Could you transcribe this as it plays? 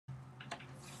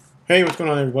Hey, what's going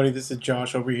on, everybody? This is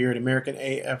Josh over here at American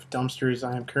AF Dumpsters.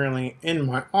 I am currently in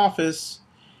my office,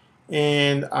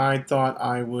 and I thought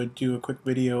I would do a quick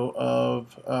video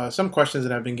of some questions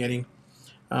that I've been getting.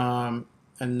 And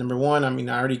number one,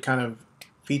 I already kind of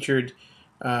featured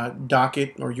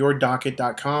Docket or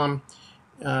YourDocket.com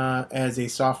as a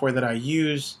software that I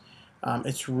use.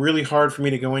 It's really hard for me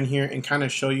to go in here and kind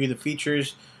of show you the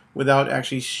features without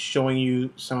actually showing you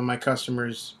some of my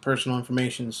customers' personal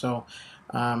information. So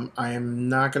I am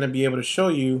not going to be able to show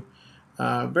you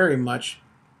very much.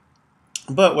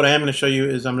 But what I am going to show you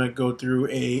is I'm going to go through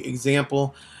a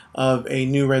example of a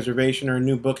new reservation or a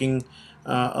new booking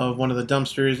of one of the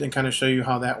dumpsters and kind of show you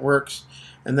how that works.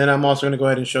 And then I'm also going to go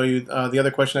ahead and show you the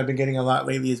other question I've been getting a lot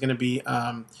lately is going to be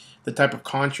the type of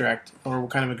contract or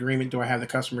what kind of agreement do I have the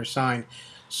customer sign.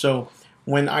 So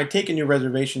when I take a new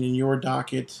reservation in your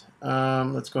docket,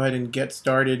 let's go ahead and get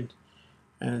started.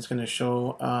 And it's going to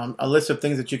show a list of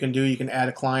things that you can do. You can add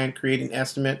a client, create an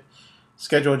estimate,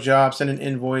 schedule a job, send an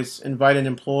invoice, invite an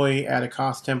employee, add a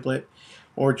cost template,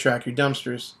 or track your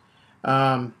dumpsters.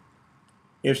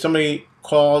 If somebody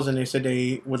calls and they said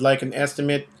they would like an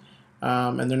estimate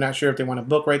and they're not sure if they want to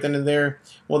book right then and there,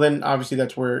 well, then obviously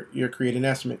that's where your create an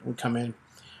estimate would come in.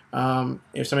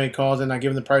 If somebody calls and I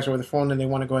give them the price over the phone and they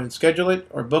want to go ahead and schedule it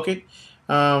or book it,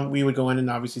 we would go in and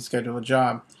obviously schedule a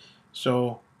job.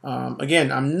 So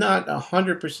again, I'm not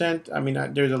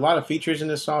 100%. There's a lot of features in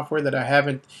this software that I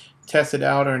haven't tested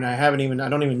out, or I don't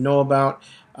even know about.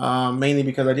 Mainly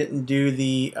because I didn't do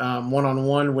the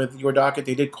one-on-one with your docket.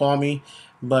 They did call me,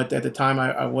 but at the time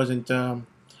I wasn't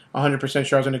 100%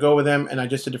 sure I was going to go with them, and I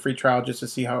just did a free trial just to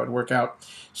see how it would work out.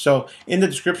 So in the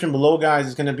description below, guys,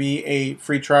 is going to be a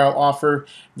free trial offer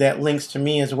that links to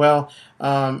me as well,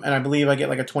 and I believe I get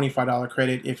like a $25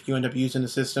 credit if you end up using the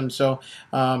system. So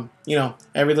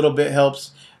every little bit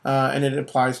helps. And it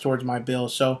applies towards my bill.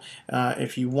 So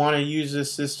if you want to use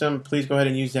this system, please go ahead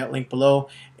and use that link below,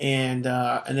 and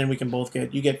then we can both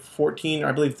get 14 or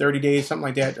I believe 30 days, something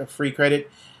like that, of free credit,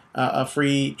 a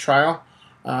free trial.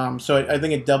 So I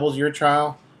think it doubles your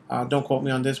trial. Don't quote me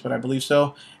on this, but I believe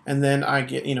so. And then I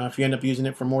get, if you end up using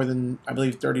it for more than, I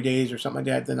believe, 30 days or something like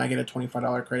that, then I get a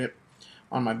 $25 credit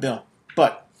on my bill.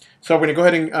 But so we're going to go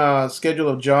ahead and schedule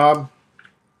a job.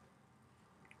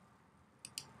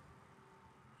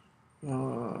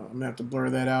 I'm gonna have to blur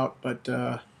that out, but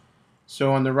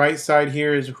so on the right side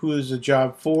here is who is the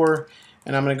job for,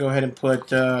 and I'm gonna go ahead and put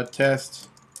test,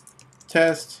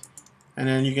 and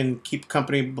then you can keep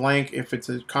company blank. If it's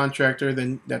a contractor,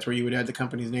 then that's where you would add the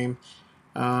company's name.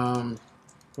 We're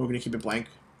gonna keep it blank.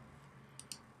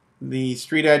 The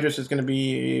street address is gonna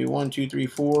be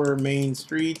 1234 Main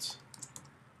Street.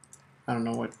 I don't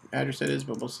know what address that is,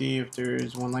 but we'll see if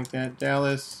there's one like that.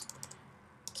 Dallas,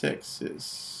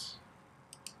 Texas.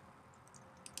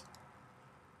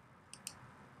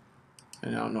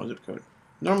 And I don't know zip code.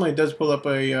 Normally it does pull up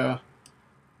a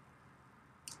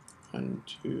 1,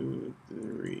 2,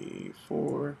 3,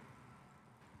 4.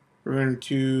 We're going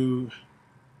to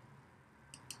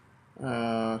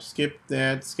skip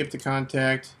that, skip the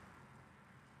contact.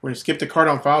 We're going to skip the card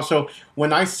on file. So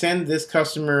when I send this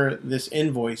customer this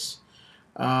invoice,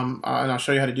 and I'll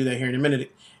show you how to do that here in a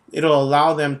minute, it'll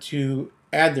allow them to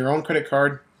add their own credit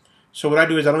card. So what I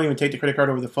do is I don't even take the credit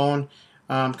card over the phone.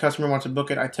 Customer wants to book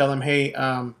it, I tell them, hey,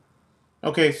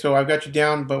 okay, so I've got you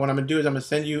down, but what I'm going to do is I'm going to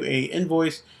send you a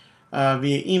invoice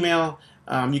via email.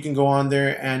 You can go on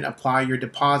there and apply your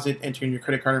deposit, enter in your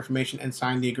credit card information, and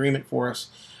sign the agreement for us.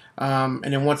 And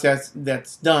then once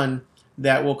that's done,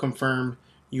 that will confirm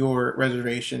your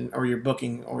reservation or your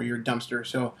booking or your dumpster.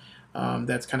 So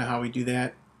that's kind of how we do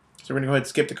that. So we're going to go ahead and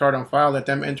skip the card on file, let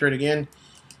them enter it again.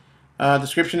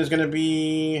 Description is going to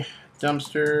be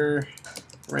dumpster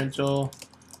rental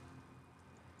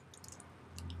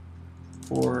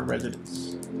for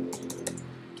residents.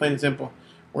 Plain and simple.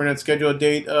 We're going to schedule a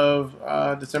date of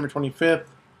December 25th,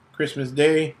 Christmas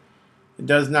Day. It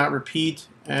does not repeat,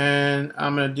 and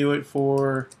I'm going to do it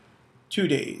for 2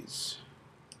 days.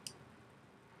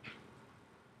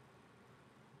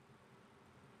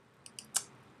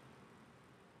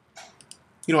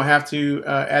 You don't have to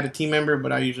add a team member,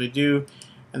 but I usually do.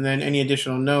 And then any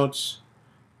additional notes,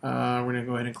 we're going to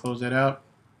go ahead and close that out.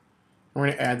 We're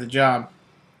going to add the job.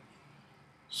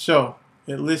 So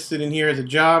it listed in here as a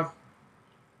job.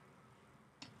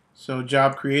 So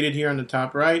job created here on the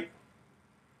top right.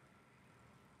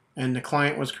 And the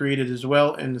client was created as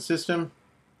well in the system.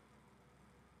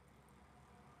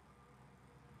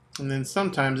 And then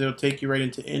sometimes it'll take you right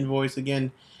into invoice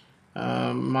again.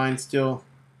 Mine still.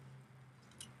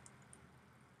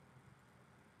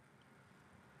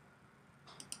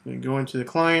 I'm going to go into the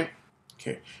client.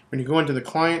 Okay, we're going to go into the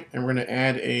client and we're going to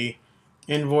add a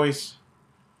invoice.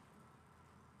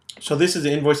 So this is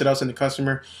the invoice that I'll send the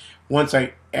customer once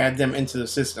I add them into the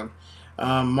system.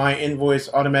 My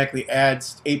invoice automatically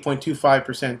adds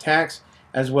 8.25% tax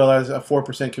as well as a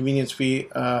 4% convenience fee.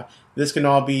 This can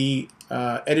all be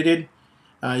edited.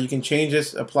 You can change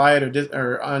this, apply it,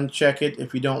 or uncheck it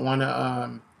if you don't want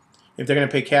to. If they're going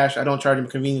to pay cash, I don't charge them a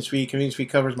convenience fee. Convenience fee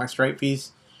covers my Stripe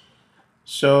fees.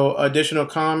 So additional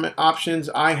comment options,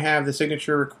 I have the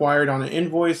signature required on the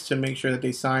invoice to make sure that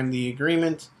they sign the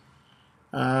agreement.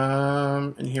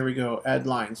 And here we go, add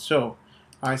lines. So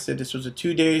I said this was a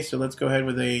 2-day, so let's go ahead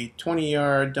with a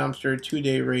 20-yard dumpster.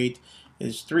 2-day rate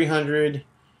is $300.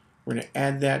 We're going to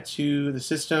add that to the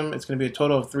system. It's going to be a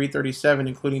total of $337,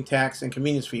 including tax and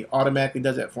convenience fee. Automatically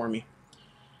does that for me.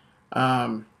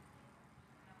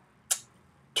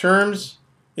 Terms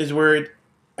is where it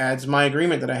adds my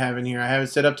agreement that I have in here. I have it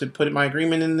set up to put my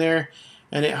agreement in there,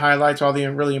 and it highlights all the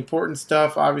really important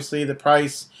stuff. Obviously, the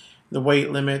price, the weight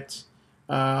limit.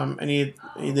 They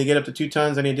get up to 2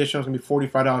 tons. Any additional is going to be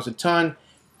 $45 a ton.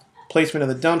 Placement of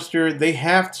the dumpster. They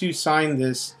have to sign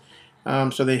this.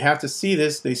 So they have to see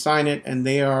this. They sign it, and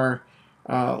they are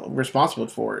responsible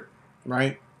for it,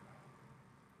 right?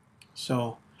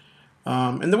 So,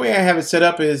 and the way I have it set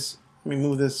up is, let me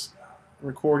move this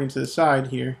recording to the side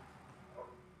here.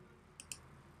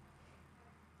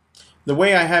 The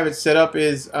way I have it set up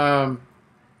is,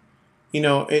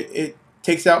 it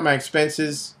takes out my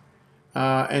expenses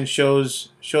and shows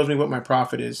me what my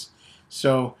profit is.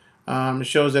 So it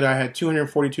shows that I had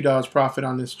 $242 profit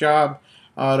on this job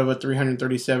out of a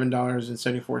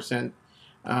 $337.74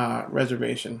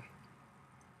 reservation.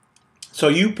 So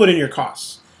you put in your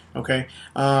costs. Okay,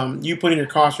 you put in your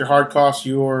costs, your hard costs,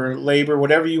 your labor,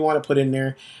 whatever you want to put in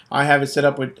there. I have it set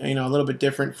up with a little bit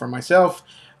different for myself,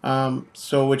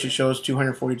 which it shows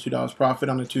 $242 profit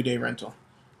on a 2-day rental.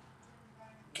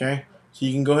 Okay, so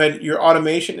you can go ahead. Your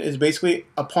automation is basically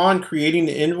upon creating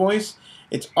the invoice,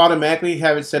 it's automatically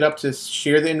have it set up to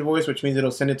share the invoice, which means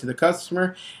it'll send it to the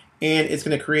customer, and it's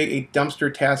going to create a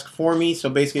dumpster task for me. So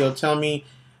basically, it'll tell me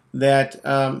that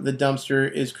the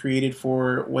dumpster is created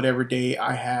for whatever day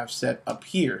I have set up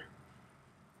here.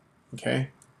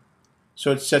 Okay,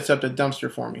 so it sets up the dumpster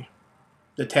for me,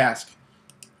 the task,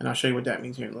 and I'll show you what that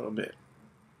means here in a little bit.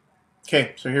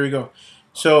 Okay, so here we go.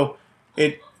 So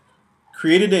it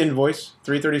created the invoice,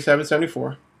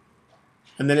 $337.74,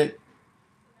 and then it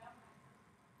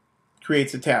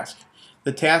creates a task.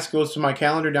 The task goes to my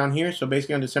calendar down here. So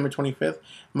basically on December 25th,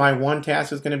 my one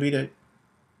task is going to be to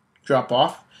drop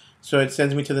off. So it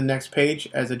sends me to the next page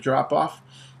as a drop off.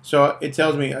 So it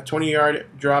tells me a 20-yard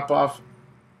drop off.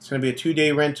 It's going to be a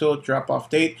 2-day rental drop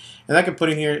off date. And I can put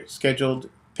in here scheduled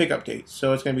pickup date.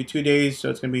 So it's going to be 2 days.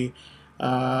 So it's going to be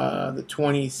the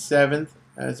 27th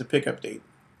as a pickup date.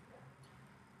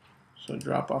 So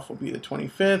drop off will be the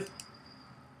 25th.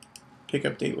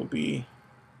 Pickup date will be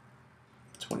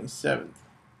 27th.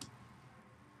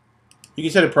 You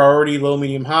can set a priority, low,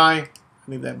 medium, high.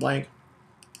 Leave that blank.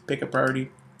 Pick a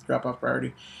priority, drop off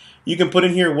priority. You can put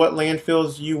in here what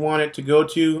landfills you want it to go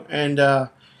to, and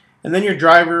then your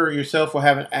driver or yourself will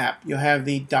have an app. You'll have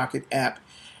the Docket app.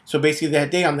 So basically that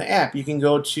day on the app, you can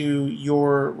go to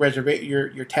your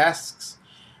your tasks,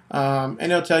 and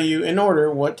it'll tell you in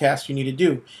order what tasks you need to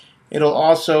do. It'll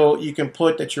also, you can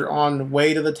put that you're on the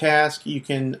way to the task. You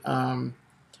can,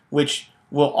 which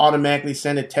will automatically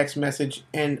send a text message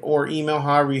and or email,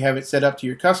 however you have it set up, to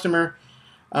your customer,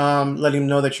 letting them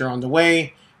know that you're on the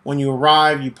way. When you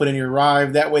arrive, you put in your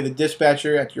arrive. That way the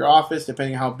dispatcher at your office,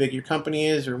 depending on how big your company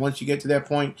is, or once you get to that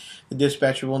point, the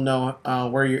dispatcher will know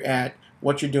where you're at,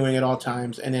 what you're doing at all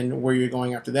times, and then where you're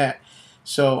going after that.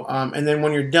 So, and then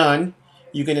when you're done,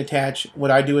 you can attach,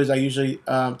 what I do is I usually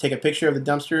take a picture of the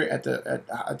dumpster at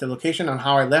the location on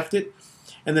how I left it,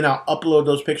 and then I'll upload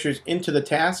those pictures into the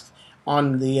task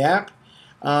on the app,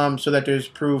 so that there's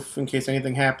proof in case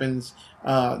anything happens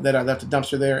that I left the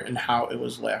dumpster there and how it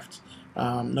was left.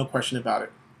 No question about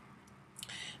it.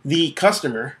 The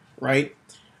customer, right,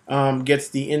 gets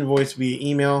the invoice via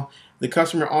email. The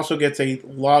customer also gets a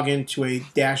login to a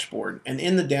dashboard, and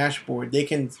in the dashboard they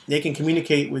can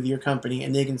communicate with your company,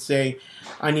 and they can say,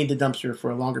 I need the dumpster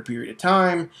for a longer period of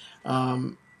time.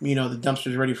 The dumpster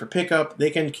is ready for pickup.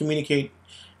 They can communicate.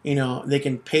 They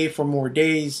can pay for more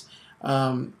days.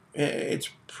 It's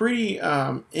pretty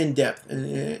in depth,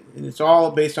 and it's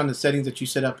all based on the settings that you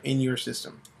set up in your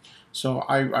system. So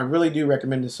I really do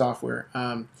recommend this software.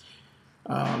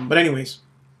 But anyways,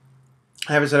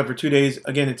 I have it set up for 2 days.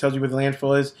 Again, it tells you where the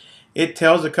landfill is. It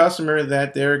tells the customer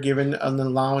that they're given an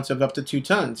allowance of up to 2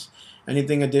 tons.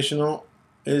 Anything additional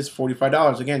is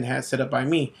 $45. Again, has set up by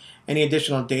me. Any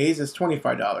additional days is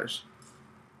 $25.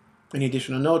 Any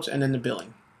additional notes, and then the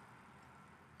billing.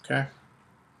 Okay.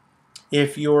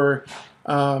 If your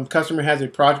customer has a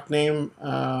project name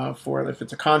for, if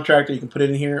it's a contractor, you can put it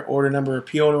in here. Order number or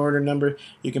PO order number,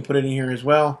 you can put it in here as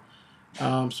well.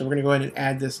 So we're going to go ahead and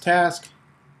add this task.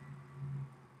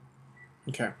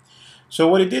 Okay. So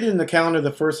what it did in the calendar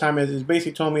the first time is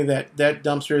basically told me that that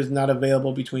dumpster is not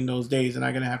available between those days, and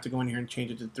I'm going to have to go in here and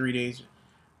change it to 3 days.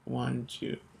 1,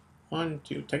 2, 1,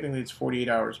 2. Technically it's 48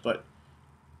 hours, but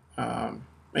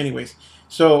anyways.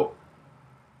 So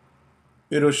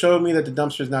it'll show me that the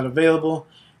dumpster is not available,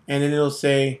 and then it'll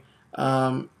say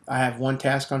I have one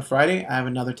task on Friday, I have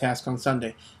another task on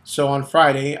Sunday. So on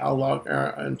Friday, I log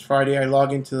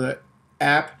into the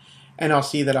app, and I'll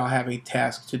see that I'll have a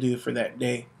task to do for that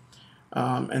day,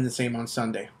 and the same on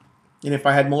Sunday. And if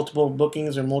I had multiple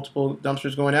bookings or multiple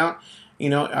dumpsters going out, you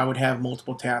know, I would have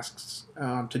multiple tasks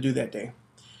to do that day.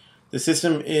 The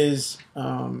system is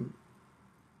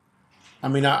I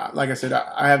mean, like I said,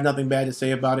 I have nothing bad to say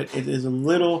about it. It is a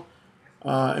little,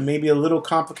 it may be a little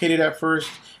complicated at first,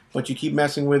 but you keep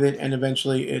messing with it, and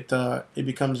eventually it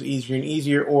becomes easier and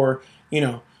easier. Or, you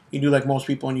know, you do like most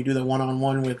people, and you do the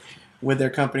one-on-one with their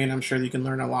company, and I'm sure you can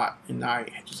learn a lot. And I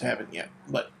just haven't yet.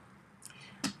 But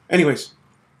anyways,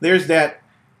 there's that.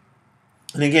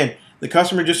 And again, the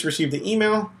customer just received the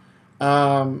email,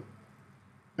 and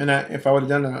if I would have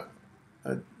done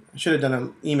I should have done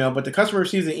an email, but the customer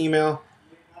receives the email.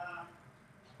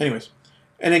 Anyways,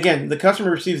 and again, the customer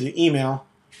receives the email,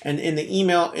 and in the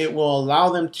email, it will allow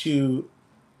them to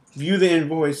view the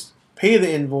invoice, pay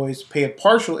a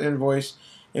partial invoice.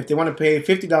 If they want to pay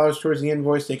 $50 towards the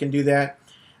invoice, they can do that.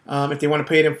 If they want to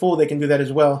pay it in full, they can do that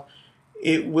as well.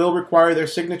 It will require their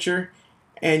signature,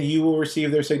 and you will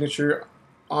receive their signature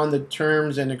on the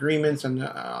terms and agreements and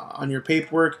on your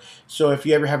paperwork. So if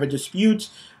you ever have a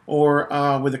dispute, or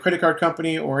with a credit card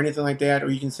company or anything like that,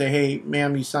 or you can say, hey,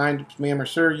 ma'am, you signed, ma'am or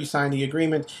sir, you signed the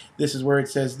agreement. This is where it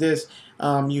says this.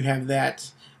 You have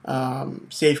that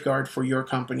safeguard for your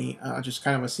company, just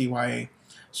kind of a CYA.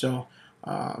 So,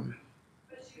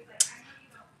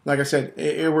 like I said,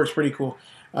 it works pretty cool.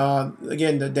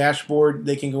 Again, the dashboard,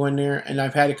 they can go in there, and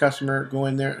I've had a customer go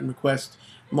in there and request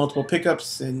multiple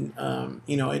pickups, and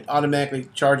you know, it automatically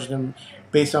charges them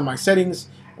based on my settings.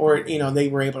 Or, you know, they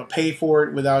were able to pay for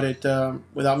it without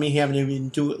me having to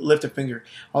even lift a finger.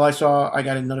 All I saw, I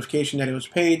got a notification that it was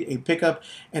paid, a pickup,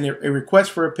 and a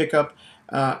request for a pickup,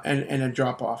 and a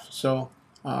drop off. So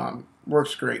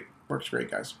works great,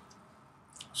 guys.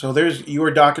 So there's your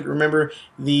docket. Remember,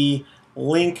 the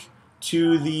link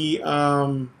to the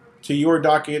to your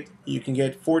docket, you can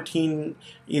get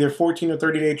either 14 or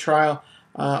 30-day trial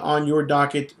on your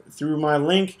docket through my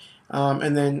link,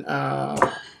 and then.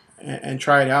 And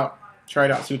try it out. See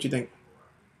what you think.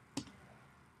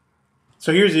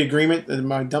 So here's the agreement,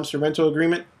 my dumpster rental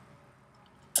agreement.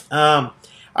 I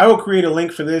will create a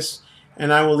link for this,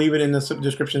 and I will leave it in the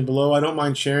description below. I don't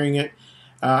mind sharing it.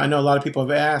 I know a lot of people have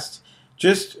asked.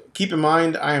 Just keep in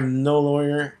mind, I am no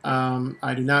lawyer.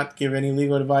 I do not give any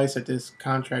legal advice that this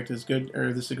contract is good,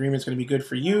 or this agreement is going to be good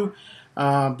for you,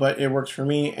 but it works for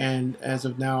me, and as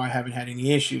of now, I haven't had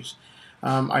any issues.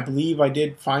 I believe I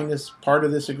did find this part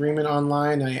of this agreement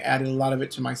online. I added a lot of it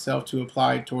to myself to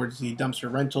apply towards the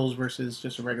dumpster rentals versus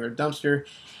just a regular dumpster.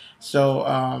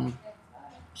 So,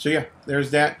 so yeah,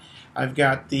 there's that. I've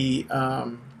got the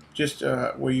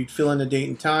where you fill in the date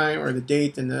and time, or the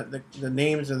date and the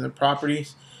names and the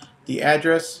properties, the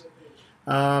address.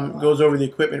 Goes over the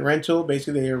equipment rental.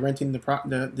 Basically, they are renting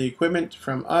the equipment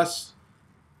from us.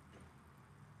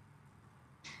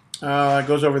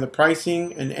 Goes over the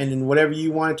pricing, and then whatever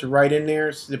you want to write in there.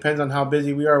 It depends on how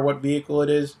busy we are, what vehicle it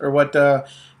is, or what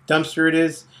dumpster it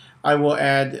is. I will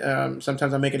add,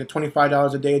 sometimes I make it a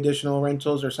 $25 a day additional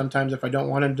rentals, or sometimes if I don't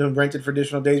want to rent it for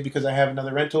additional days because I have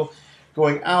another rental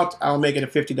going out, I'll make it a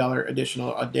 $50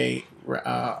 additional a day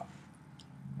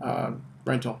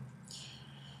rental.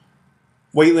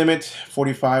 Weight limit,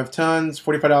 45 tons,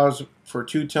 $45 for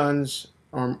 2 tons,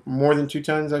 or more than 2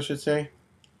 tons, I should say.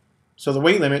 So the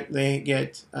weight limit, they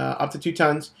get up to 2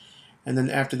 tons, and then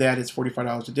after that, it's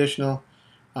 $45 additional.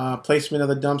 Placement of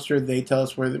the dumpster, they tell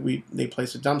us where they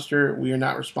place the dumpster. We are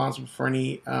not responsible for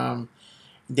any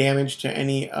damage to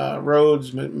any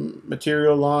roads,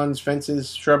 material, lawns,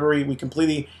 fences, shrubbery. We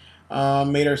completely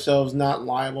made ourselves not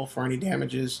liable for any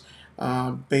damages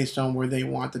based on where they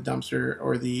want the dumpster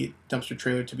or the dumpster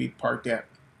trailer to be parked at.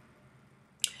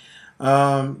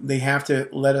 They have to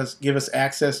give us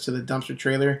access to the dumpster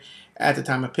trailer at the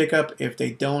time of pickup. If they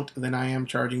don't, then I am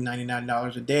charging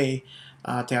 $99 a day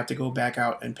to have to go back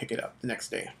out and pick it up the next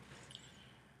day.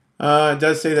 It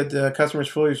does say that the customer is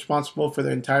fully responsible for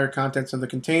the entire contents of the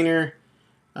container.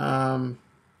 No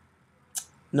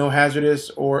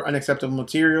hazardous or unacceptable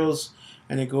materials,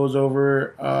 and it goes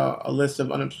over a list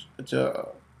of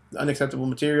unacceptable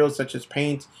materials such as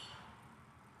paint,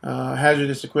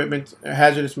 hazardous equipment,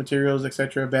 hazardous materials,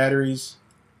 etc., batteries.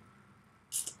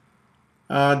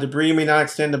 Debris may not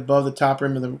extend above the top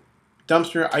rim of the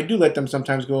dumpster. I do let them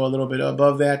sometimes go a little bit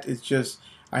above that. It's just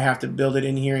I have to build it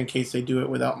in here in case they do it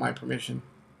without my permission.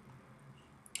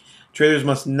 Trailers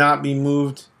must not be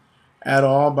moved at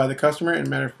all by the customer. And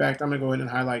matter of fact, I'm going to go ahead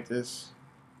and highlight this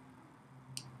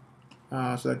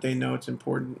so that they know it's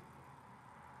important.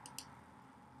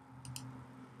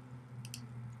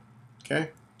 Okay.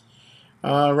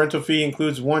 Rental fee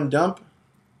includes 1 dump.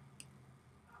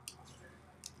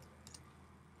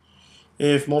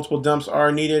 If multiple dumps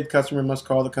are needed, customer must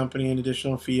call the company an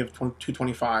additional fee of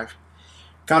 $225.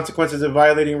 Consequences of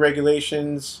violating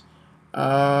regulations.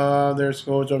 There's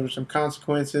goes over some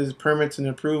consequences. Permits and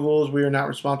approvals. We are not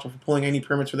responsible for pulling any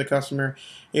permits for the customer.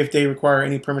 If they require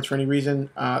any permits for any reason,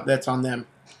 that's on them.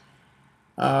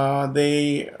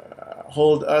 They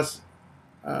hold us.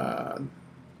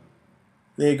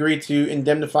 They agree to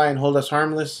indemnify and hold us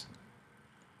harmless.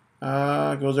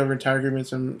 Goes over entire agreement,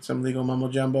 some legal mumbo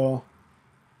jumbo.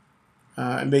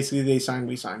 And basically they sign,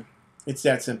 we sign. It's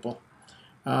that simple.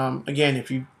 Again, if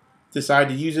you decide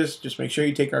to use this, just make sure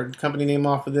you take our company name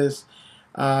off of this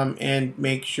and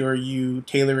make sure you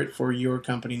tailor it for your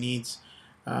company needs.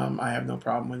 I have no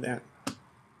problem with that.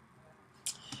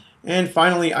 And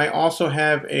finally, I also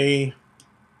have a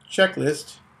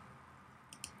checklist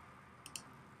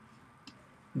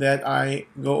that I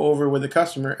go over with the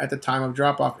customer at the time of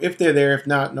drop-off. If they're there, if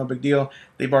not, no big deal.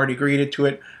 They've already agreed to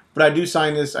it. But I do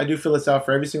sign this, I do fill this out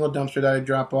for every single dumpster that I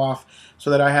drop off so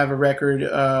that I have a record,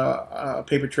 a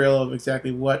paper trail of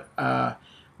exactly what the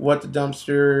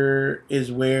dumpster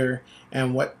is where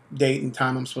and what date and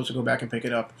time I'm supposed to go back and pick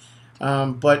it up.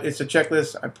 But it's a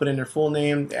checklist. I put in their full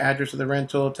name, the address of the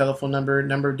rental, telephone number,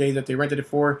 number of days that they rented it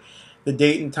for, the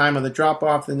date and time of the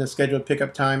drop-off, and the scheduled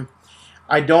pickup time.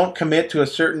 I don't commit to a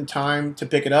certain time to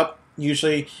pick it up.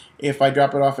 Usually, if I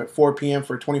drop it off at 4 p.m.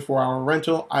 for a 24-hour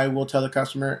rental, I will tell the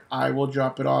customer I will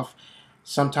drop it off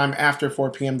sometime after 4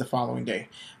 p.m. the following day.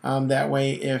 That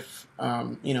way, if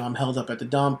I'm held up at the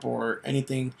dump or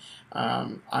anything,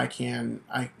 I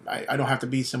don't have to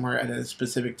be somewhere at a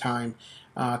specific time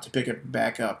to pick it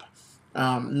back up.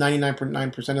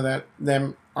 99.9% of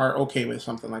them are okay with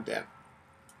something like that.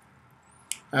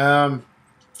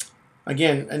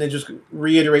 Again, and then just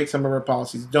reiterate some of our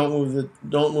policies. Don't move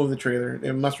the trailer.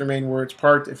 It must remain where it's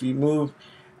parked. If you move,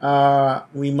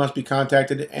 we must be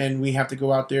contacted, and we have to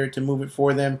go out there to move it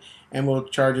for them, and we'll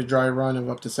charge a dry run of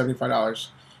up to $75.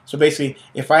 So basically,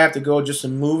 if I have to go just to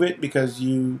move it because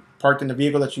you parked in the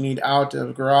vehicle that you need out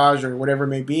of a garage or whatever it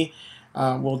may be,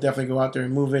 we'll definitely go out there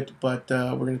and move it. But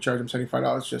we're going to charge them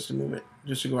 $75 just to move it,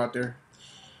 just to go out there.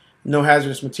 No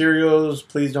hazardous materials.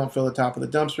 Please don't fill the top of the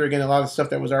dumpster. Again, a lot of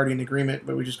stuff that was already in agreement,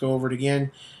 but we just go over it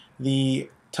again. The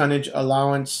tonnage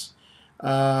allowance,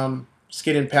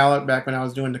 skid and pallet, back when I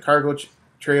was doing the cargo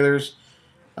trailers,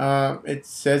 it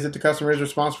says that the customer is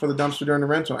responsible for the dumpster during the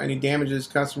rental. Any damages,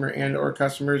 customer and or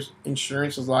customer's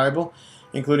insurance is liable,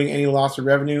 including any loss of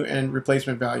revenue and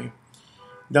replacement value.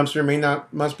 Dumpster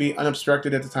must be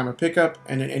unobstructed at the time of pickup,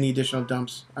 and any additional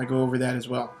dumps, I go over that as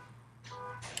well.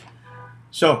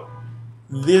 So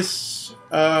this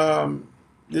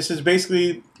is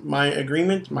basically my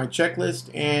agreement, my checklist,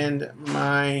 and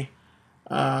my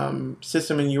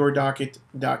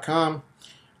systeminyourdocket.com.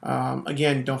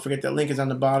 Again, don't forget that link is on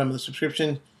the bottom of the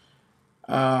subscription.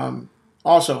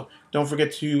 Also, don't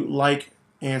forget to like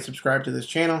and subscribe to this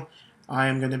channel. I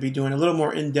am going to be doing a little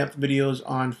more in-depth videos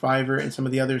on Fiverr and some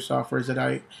of the other softwares that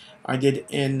I did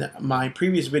in my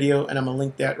previous video, and I'm going to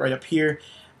link that right up here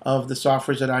of the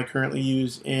softwares that I currently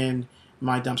use in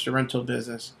my dumpster rental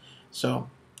business. So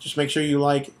just make sure you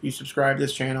like, you subscribe to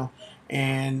this channel,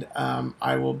 and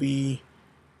we'll be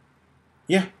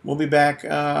back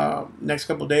next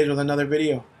couple days with another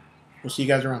video. We'll see you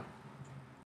guys around.